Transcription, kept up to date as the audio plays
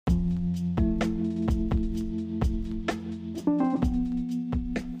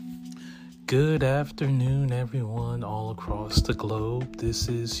Good afternoon, everyone all across the globe. This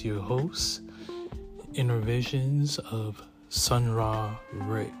is your host, Inner Visions of Sun Ra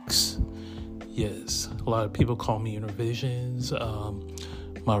Ricks. Yes, a lot of people call me Inner Visions.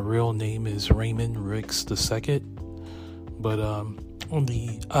 My real name is Raymond Ricks II, but on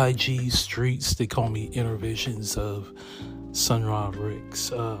the IG streets, they call me Inner Visions of Sun Ra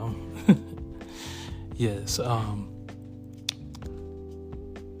Ricks. Yes,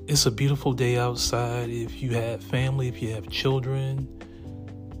 it's a beautiful day outside. If you have family, if you have children,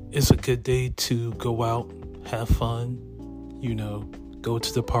 it's a good day to go out, have fun, go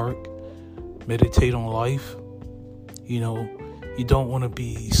to the park, meditate on life. You don't want to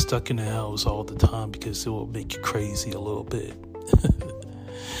be stuck in the house all the time because it will make you crazy a little bit.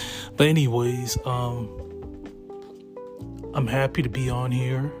 But anyways, I'm happy to be on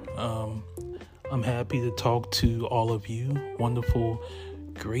here. I'm happy to talk to all of you wonderful,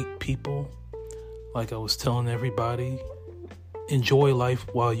 great people. Like I was telling everybody, enjoy life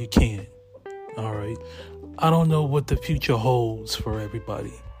while you can. All right. I don't know what the future holds for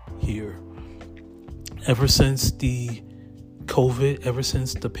everybody here. Ever since the COVID, ever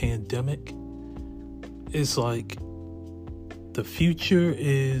since the pandemic, it's like the future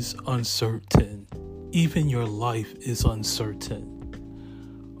is uncertain. Even your life is uncertain.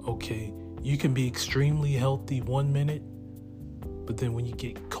 Okay. You can be extremely healthy 1 minute, but then when you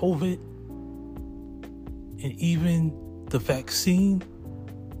get COVID and even the vaccine,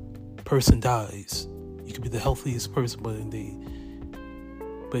 person dies. You could be the healthiest person,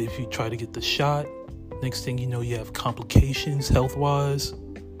 but if you try to get the shot, next thing you know, you have complications health-wise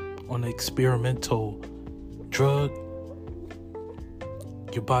on the experimental drug.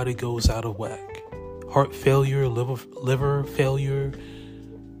 Your body goes out of whack. Heart failure, liver failure.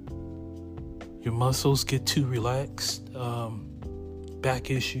 Your muscles get too relaxed.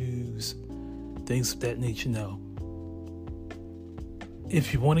 Back issues, things of that nature. Now,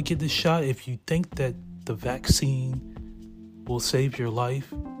 if you want to get the shot, if you think that the vaccine will save your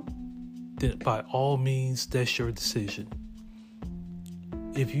life, then by all means, that's your decision.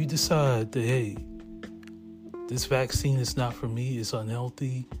 If you decide that, hey, this vaccine is not for me, it's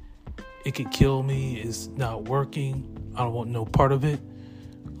unhealthy, it could kill me, it's not working, I don't want no part of it,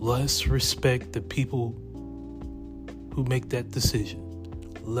 let's respect the people who make that decision.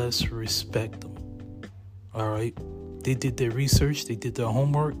 Let's respect them. All right? They did their research. They did their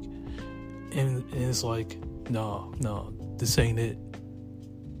homework. And it's like, no, this ain't it.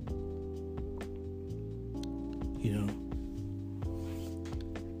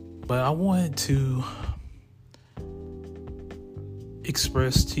 But I wanted to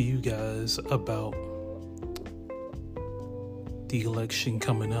express to you guys about the election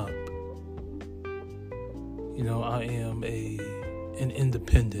coming up. I am an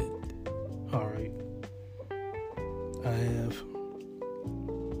independent. All right.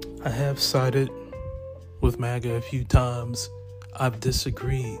 I have sided with MAGA a few times. I've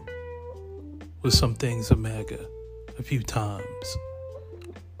disagreed with some things of MAGA a few times.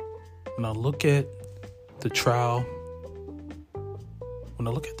 When I look at the trial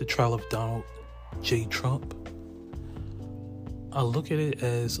of Donald J. Trump, I look at it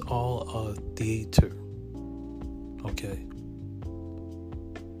as all a theater. Okay.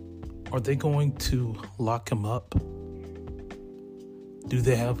 Are they going to lock him up? Do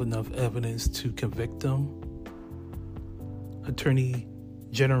they have enough evidence to convict him? Attorney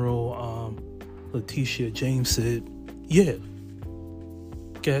General Letitia James said, yeah,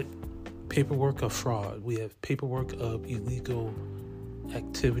 got paperwork of fraud. We have paperwork of illegal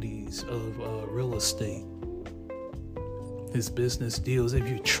activities of real estate, his business deals. If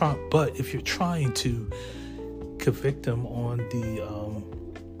you're trying to convict him on the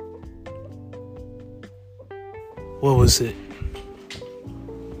what was it?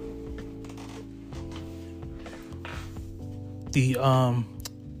 The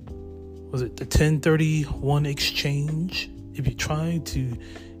was it the 1031 exchange? If you're trying to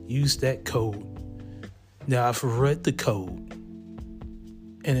use that code. Now I've read the code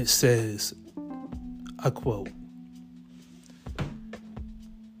and it says, I quote,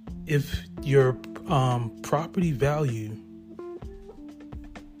 if your property value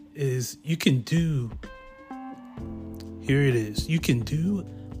is, you can do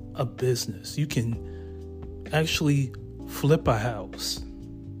a business. You can actually flip a house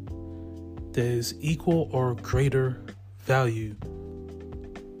that is equal or greater value.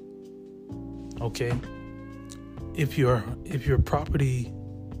 Okay? If your property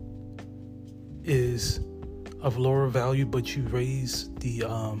is of lower value, but you raise the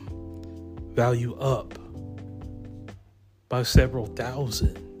value up by several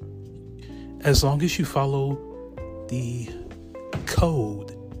thousand, As long as you follow the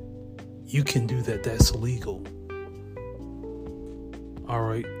code, you can do that. That's legal. All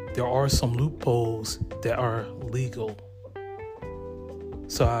right. There are some loopholes that are legal.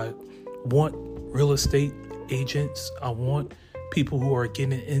 So I want real estate agents, I want people who are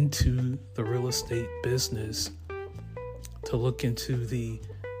getting into the real estate business to look into the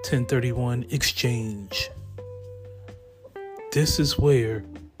 1031 exchange. This is really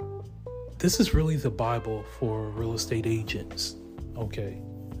the Bible for real estate agents. Okay.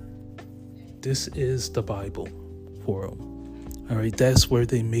 This is the Bible for them. All right. That's where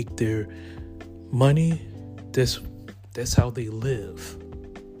they make their money. That's how they live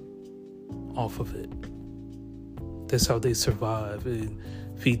off of it. That's how they survive and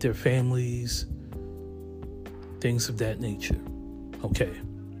feed their families, things of that nature. Okay.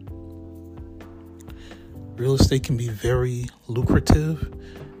 Real estate can be very lucrative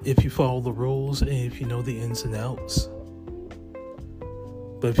if you follow the rules and if you know the ins and outs.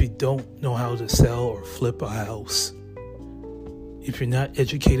 But if you don't know how to sell or flip a house, if you're not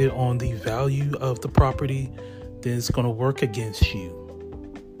educated on the value of the property, then it's going to work against you.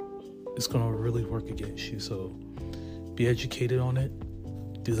 It's going to really work against you. So be educated on it.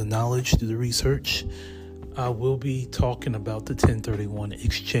 Do the knowledge, do the research. I will be talking about the 1031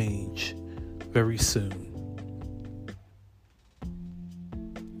 exchange very soon.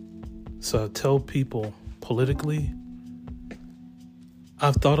 So I tell people politically,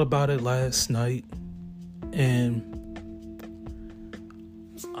 I've thought about it last night, and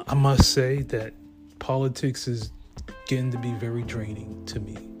I must say that politics is getting to be very draining to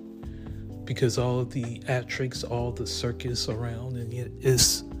me. Because all of the theatrics, all the circus around, and yet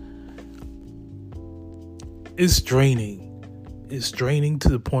it's draining. It's draining to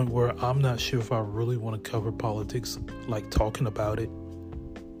the point where I'm not sure if I really want to cover politics, like talking about it.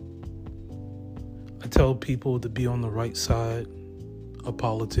 I tell people to be on the right side of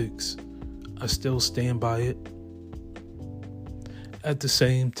politics. I still stand by it. At the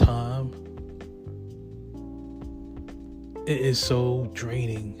same time, it is so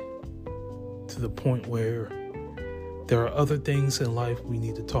draining to the point where there are other things in life we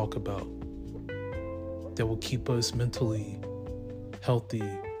need to talk about that will keep us mentally healthy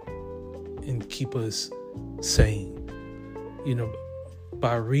and keep us sane. You know,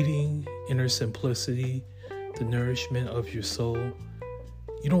 by reading Inner Simplicity, The Nourishment of Your Soul,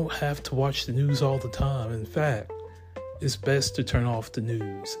 you don't have to watch the news all the time. In fact, it's best to turn off the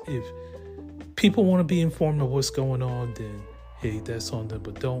news. If people want to be informed of what's going on, then hey, that's on them.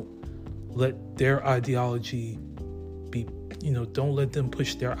 But don't let their ideology be, don't let them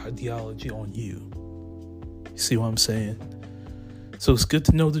push their ideology on you. You see what I'm saying? So it's good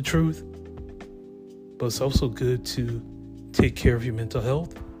to know the truth, but it's also good to take care of your mental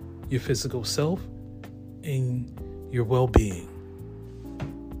health, your physical self, and your well-being.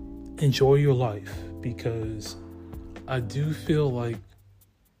 Enjoy your life, because I do feel like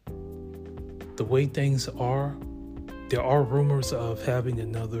the way things are, there are rumors of having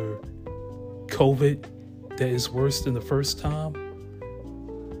another COVID that is worse than the first time.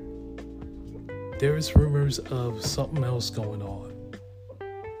 There is rumors of something else going on.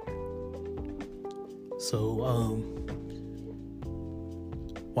 So,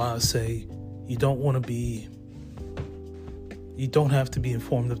 why I say you don't have to be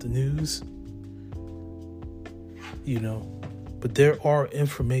informed of the news, but there are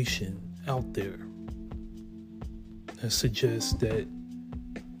information out there that suggests that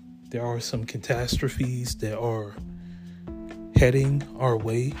there are some catastrophes that are heading our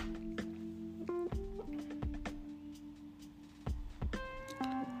way.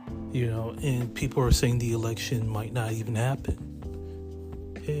 And people are saying the election might not even happen.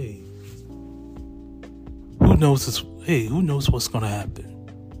 Hey, who knows what's going to happen?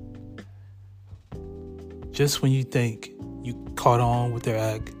 Just when you think you caught on with their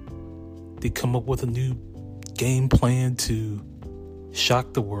act, they come up with a new game plan to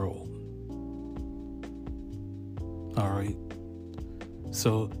shock the world. All right.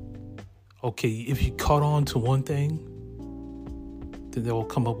 So, okay, if you caught on to one thing, then they will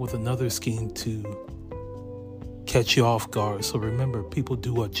come up with another scheme to catch you off guard. So remember, people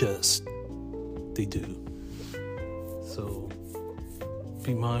do adjust. They do. So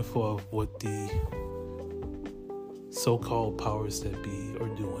be mindful of what the so-called powers that be are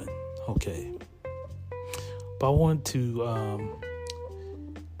doing. Okay. But I want to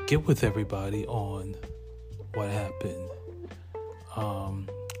get with everybody on what happened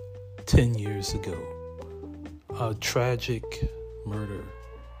 10 years ago. A tragic murder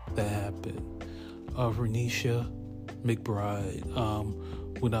that happened of Renisha McBride,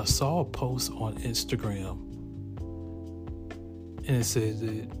 when I saw a post on Instagram and it said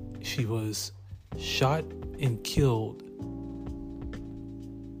that she was shot and killed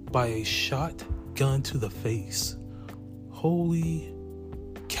by a shotgun to the face. Holy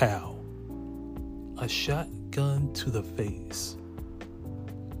cow. A shotgun to the face.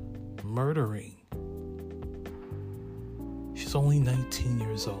 Murdering. She's only 19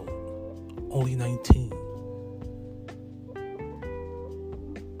 years old. Only 19.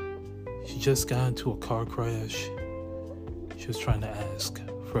 She just got into a car crash. She was trying to ask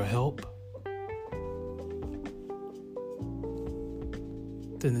for help.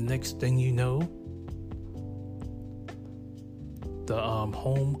 Then the next thing you know, the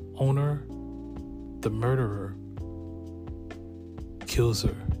homeowner, the murderer, kills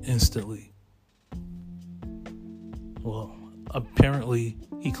her instantly. Well, apparently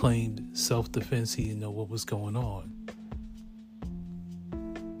he claimed self-defense. He didn't know what was going on.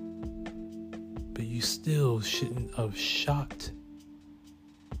 But you still shouldn't have shot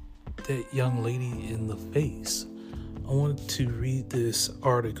that young lady in the face. I wanted to read this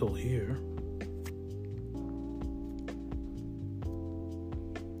article here.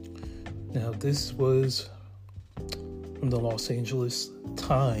 Now, this was from the Los Angeles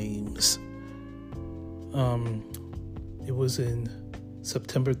Times. It was in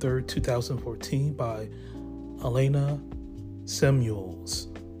September 3rd, 2014 by Elena Samuels.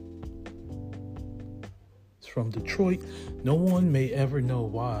 It's from Detroit. No one may ever know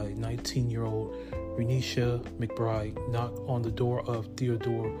why 19-year-old Renisha McBride knocked on the door of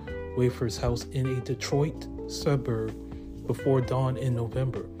Theodore Wafer's house in a Detroit suburb before dawn in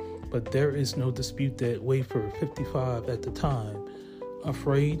November. But there is no dispute that Wafer, 55 at the time,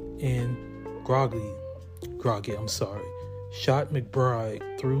 afraid and groggy, shot McBride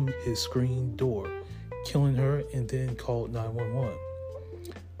through his screen door, killing her, and then called 911.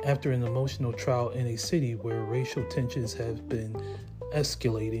 After an emotional trial in a city where racial tensions have been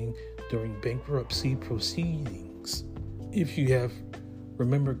escalating during bankruptcy proceedings. If you have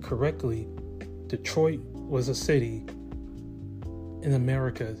remembered correctly, Detroit was a city in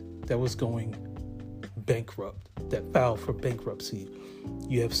America that was going bankrupt, that filed for bankruptcy.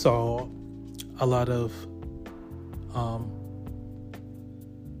 You have saw a lot of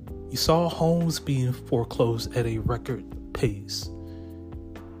you saw homes being foreclosed at a record pace.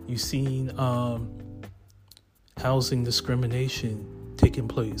 You've seen housing discrimination taking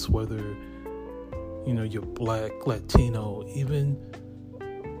place, whether you're black, Latino, even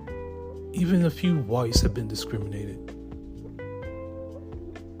a few whites have been discriminated.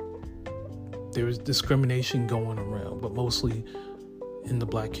 There's discrimination going around, but mostly in the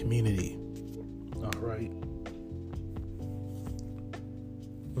black community. All right.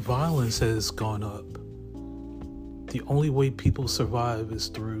 Violence has gone up. The only way people survive is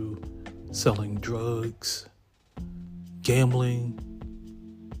through selling drugs, gambling,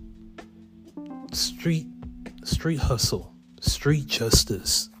 street hustle, street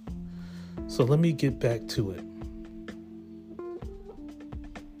justice. So let me get back to it.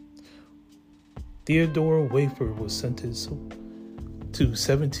 Theodore Wafer was sentenced to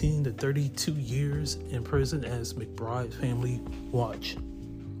 17 to 32 years in prison as McBride family watch.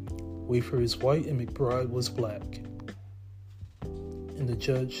 Wafer is white and McBride was black. And the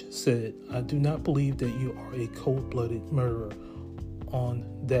judge said, "I do not believe that you are a cold-blooded murderer on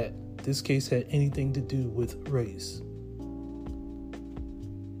that this case had anything to do with race.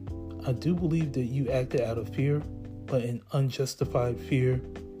 I do believe that you acted out of fear, but an unjustified fear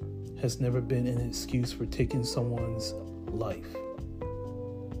has never been an excuse for taking someone's life."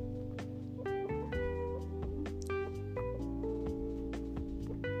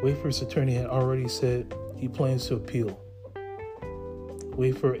 Wafer's attorney had already said he plans to appeal.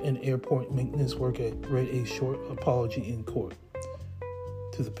 Wafer, an airport maintenance worker, read a short apology in court.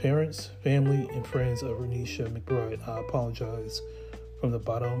 "To the parents, family, and friends of Renisha McBride, I apologize from the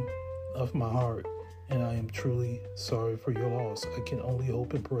bottom of my heart, and I am truly sorry for your loss. I can only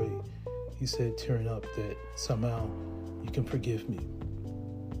hope and pray," he said, tearing up, "that somehow you can forgive me."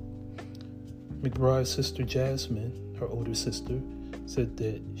 McBride's sister Jasmine, her older sister, said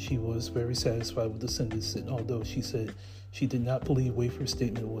that she was very satisfied with the sentence, and although she said she did not believe Wafer's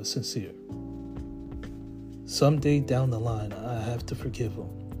statement was sincere. "Someday down the line, I have to forgive him,"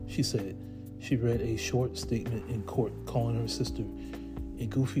 she said. She read a short statement in court calling her sister a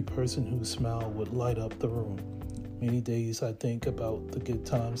goofy person whose smile would light up the room. "Many days I think about the good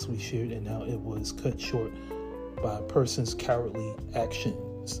times we shared and how it was cut short by a person's cowardly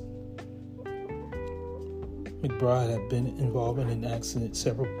actions." McBride had been involved in an accident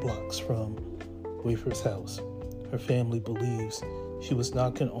several blocks from Wafer's house. Her family believes She was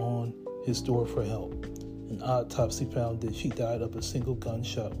knocking on his door for help. An autopsy found that she died of a single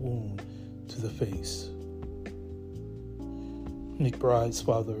gunshot wound to the face. McBride's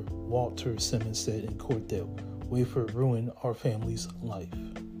father, Walter Simmons, said in court that Wafer ruined our family's life.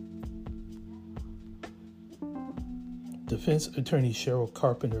 Defense attorney Cheryl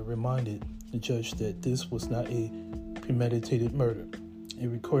Carpenter reminded the judge that this was not a premeditated murder. A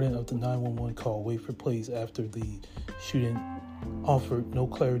recording of the 911 call Wafer plays after the shooting offered no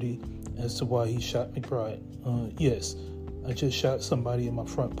clarity as to why he shot McBride. Yes, I just shot somebody in my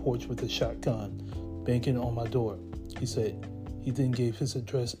front porch with a shotgun, banging on my door, he said. He then gave his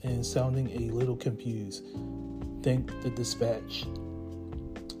address and, sounding a little confused, thanked the dispatcher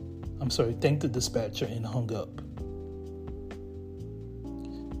and hung up.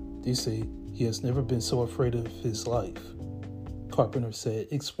 They say he has never been so afraid of his life, Carpenter said,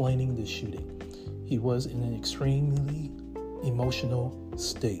 explaining the shooting. He was in an extremely emotional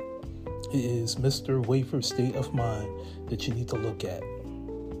state. It is Mr. Wafer's state of mind that you need to look at.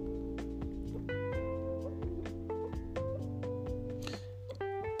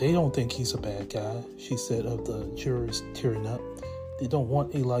 They don't think he's a bad guy, she said of the jurors tearing up. They don't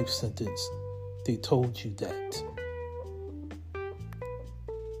want a life sentence. They told you that.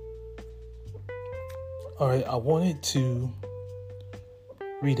 All right, I wanted to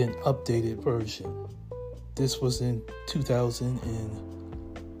read an updated version. This was in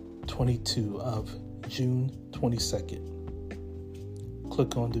 2022 of June 22nd.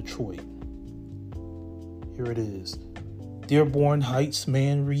 Click on Detroit. Here it is. Dearborn Heights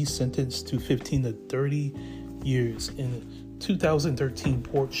man resentenced to 15 to 30 years in 2013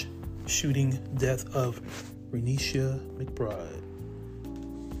 porch shooting death of Renisha McBride.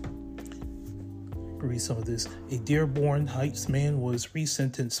 Read some of this. A Dearborn Heights man was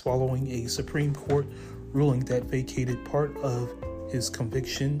resentenced following a Supreme Court ruling that vacated part of his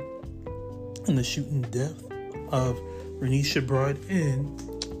conviction in the shooting death of Renisha McBride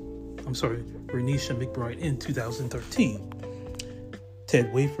in 2013.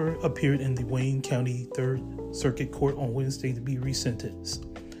 Ted Wafer appeared in the Wayne County 3rd Circuit Court on Wednesday to be resentenced.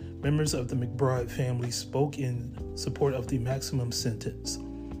 Members of the McBride family spoke in support of the maximum sentence.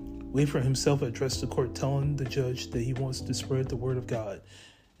 Wafer himself addressed the court, telling the judge that he wants to spread the word of God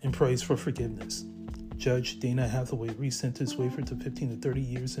and prays for forgiveness. Judge Dana Hathaway resentenced Wafer to 15 to 30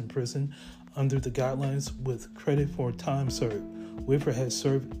 years in prison under the guidelines with credit for time served. Wafer has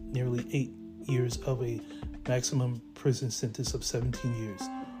served nearly 8 years of a maximum prison sentence of 17 years,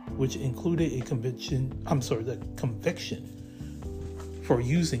 which included the conviction for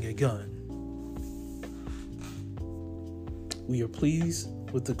using a gun. We are pleased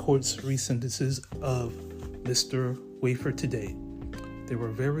with the court's resentences of Mr. Wafer today. There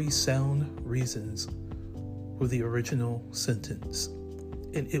were very sound reasons for the original sentence,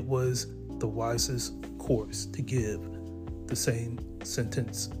 and it was the wisest course to give the same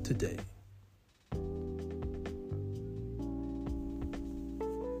sentence today.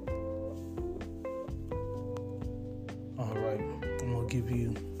 All right, I'm going to give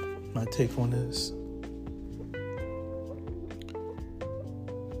you my take on this.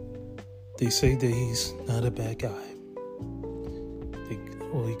 They say that he's not a bad guy. He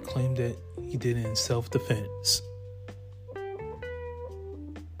claimed that he did it in self-defense.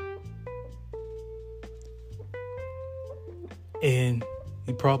 And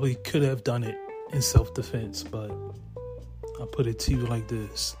he probably could have done it in self-defense, but I'll put it to you like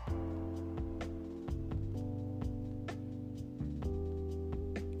this.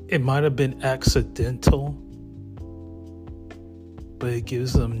 It might have been accidental, but it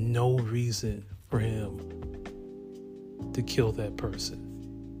gives them no reason for him to kill that person.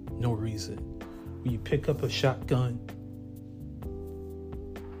 No reason. When you pick up a shotgun,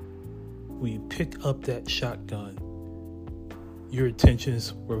 your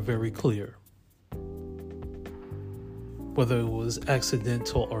intentions were very clear. Whether it was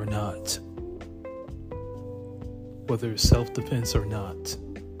accidental or not, whether it's self-defense or not.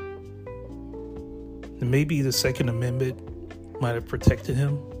 And maybe the Second Amendment might have protected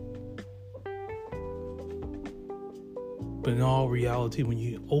him. But in all reality, when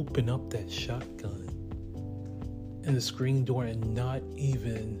you open up that shotgun and the screen door and not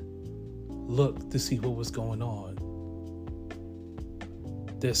even look to see what was going on,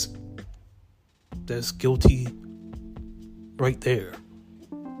 that's guilty right there.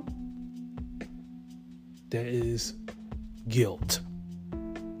 That is guilt.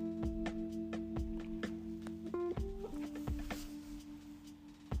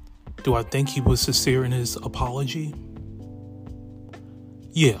 Do I think he was sincere in his apology?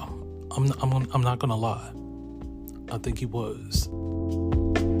 Yeah, I'm not gonna lie. I think he was.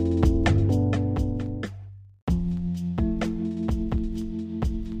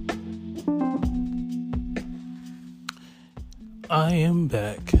 I am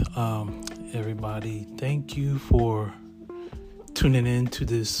back. Everybody, thank you for tuning in to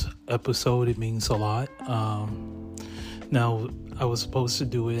this episode. It means a lot. Now, I was supposed to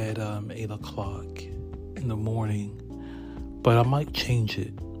do it at 8 o'clock in the morning, but I might change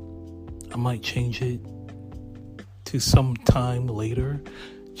it. I might change it to some time later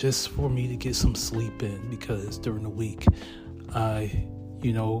just for me to get some sleep in, because during the week I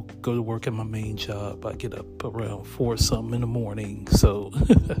go to work at my main job. I get up around 4 something in the morning. So,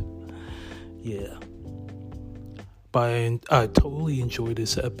 yeah. But I totally enjoyed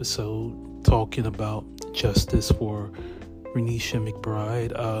this episode talking about justice for Renisha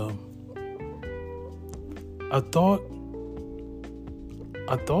McBride. I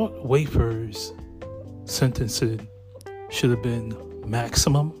thought Wafer's sentencing should have been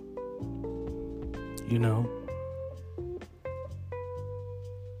maximum.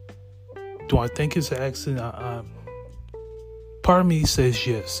 Do I think it's an accident? Part of me says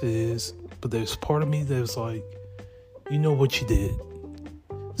yes, it is. But there's part of me that's like, you know what you did.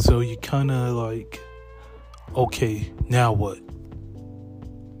 So you kind of like, okay, now what?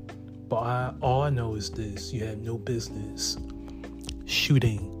 But all I know is this. You had no business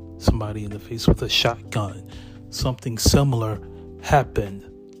shooting somebody in the face with a shotgun. Something similar happened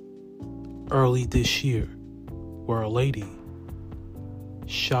early this year where a lady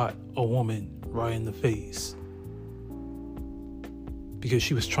shot a woman right in the face because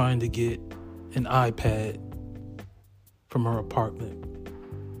she was trying to get an iPad from her apartment.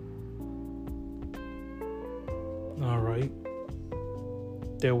 All right.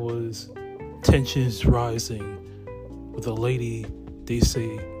 There was tensions rising with a lady, they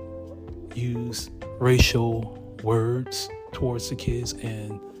say, used racial words towards the kids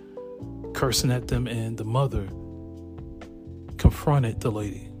and cursing at them, and the mother confronted the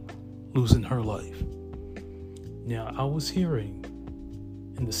lady, losing her life. Now, I was hearing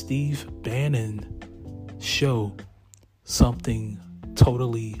in the Steve Bannon show something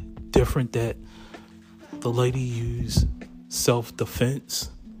totally different, that the lady used self-defense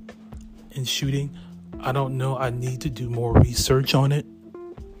in shooting. I don't know. I need to do more research on it,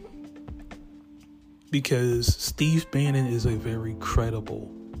 because Steve Bannon is a very credible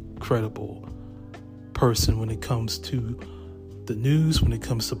person when it comes to the news, when it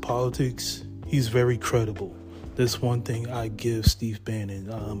comes to politics. He's very credible. That's one thing I give Steve Bannon.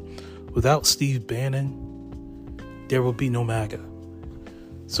 Without Steve Bannon, there will be no MAGA.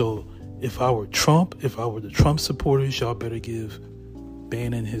 So if I were Trump, if I were the Trump supporters, y'all better give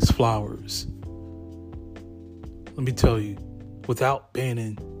Bannon his flowers. Let me tell you, without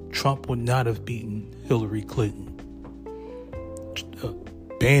Bannon, Trump would not have beaten Hillary Clinton.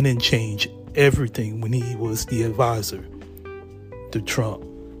 Bannon changed everything when he was the advisor to Trump.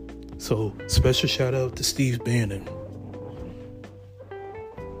 So, special shout out to Steve Bannon.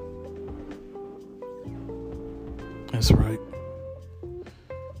 That's right.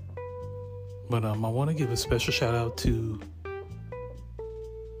 But I want to give a special shout out to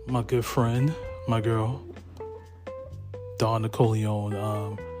my good friend, my girl, Dawn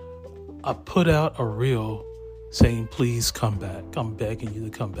Napoleon. I put out a reel saying, please come back. I'm begging you to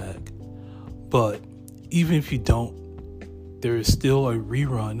come back. But even if you don't, there is still a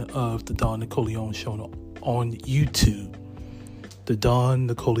rerun of the Dawn Napoleon show on YouTube. The Dawn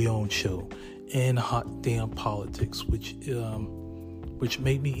Napoleon show and Hot Damn Politics, which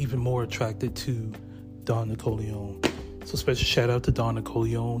made me even more attracted to Dawn Napoleon. So special shout out to Dawn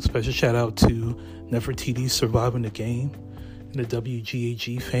Napoleon. Special shout out to Nefertiti surviving the game and the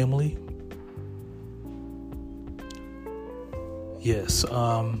WGAG family. Yes,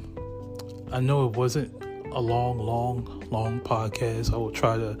 I know it wasn't a long podcast. I will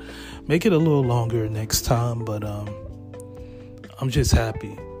try to make it a little longer next time, but I'm just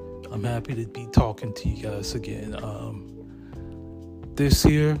happy. I'm happy to be talking to you guys again. This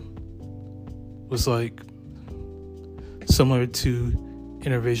year was like similar to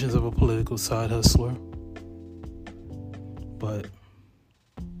Innervations of a Political Side Hustler, but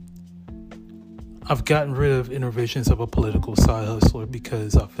I've gotten rid of Innervations of a Political Side Hustler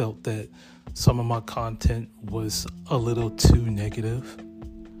because I felt that some of my content was a little too negative.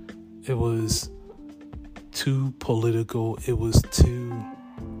 It was too political. It was too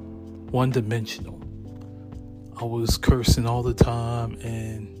one-dimensional. I was cursing all the time,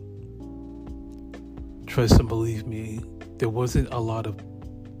 and trust and believe me, there wasn't a lot of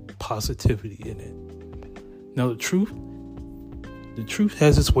positivity in it. Now, the truth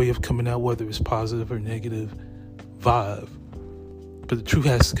has its way of coming out, whether it's positive or negative, survive. But the truth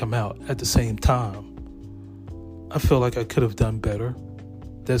has to come out at the same time. I feel like I could have done better.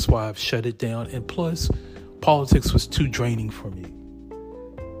 That's why I've shut it down. And plus, politics was too draining for me.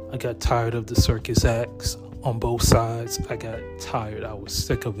 I got tired of the circus acts on both sides. I got tired. I was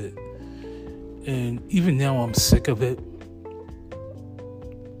sick of it. And even now I'm sick of it.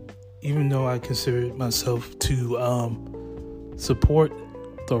 Even though I consider myself to support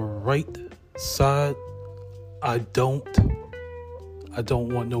the right side, I don't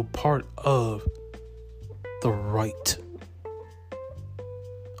want no part of the right.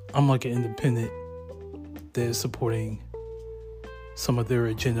 I'm like an independent that's supporting some of their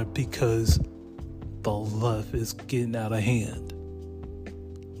agenda because the left is getting out of hand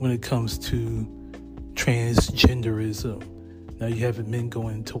when it comes to transgenderism. Now you have men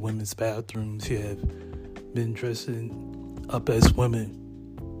going into women's bathrooms. You have men dressing up as women.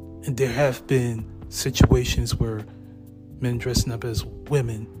 And there have been situations where men dressing up as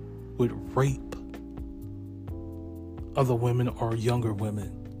women would rape other women or younger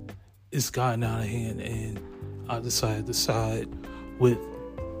women. It's gotten out of hand, and I decided to side with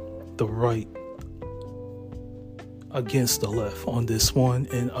the right against the left on this one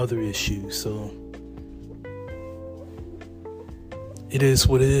and other issues. So it is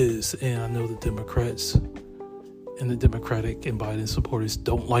what it is, and I know the Democrats and the Democratic and Biden supporters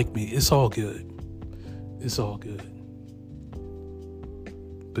don't like me. It's all good. It's all good.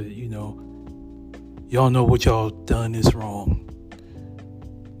 But y'all know what y'all done is wrong.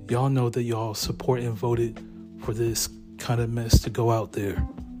 Y'all know that y'all support and voted for this kind of mess to go out there.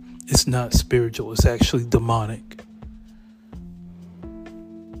 It's not spiritual. It's actually demonic.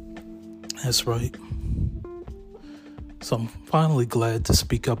 That's right. So I'm finally glad to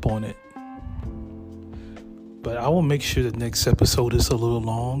speak up on it. But I will make sure the next episode is a little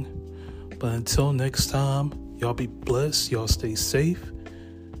long. But until next time, y'all be blessed. Y'all stay safe.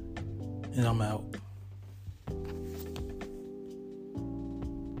 And I'm out.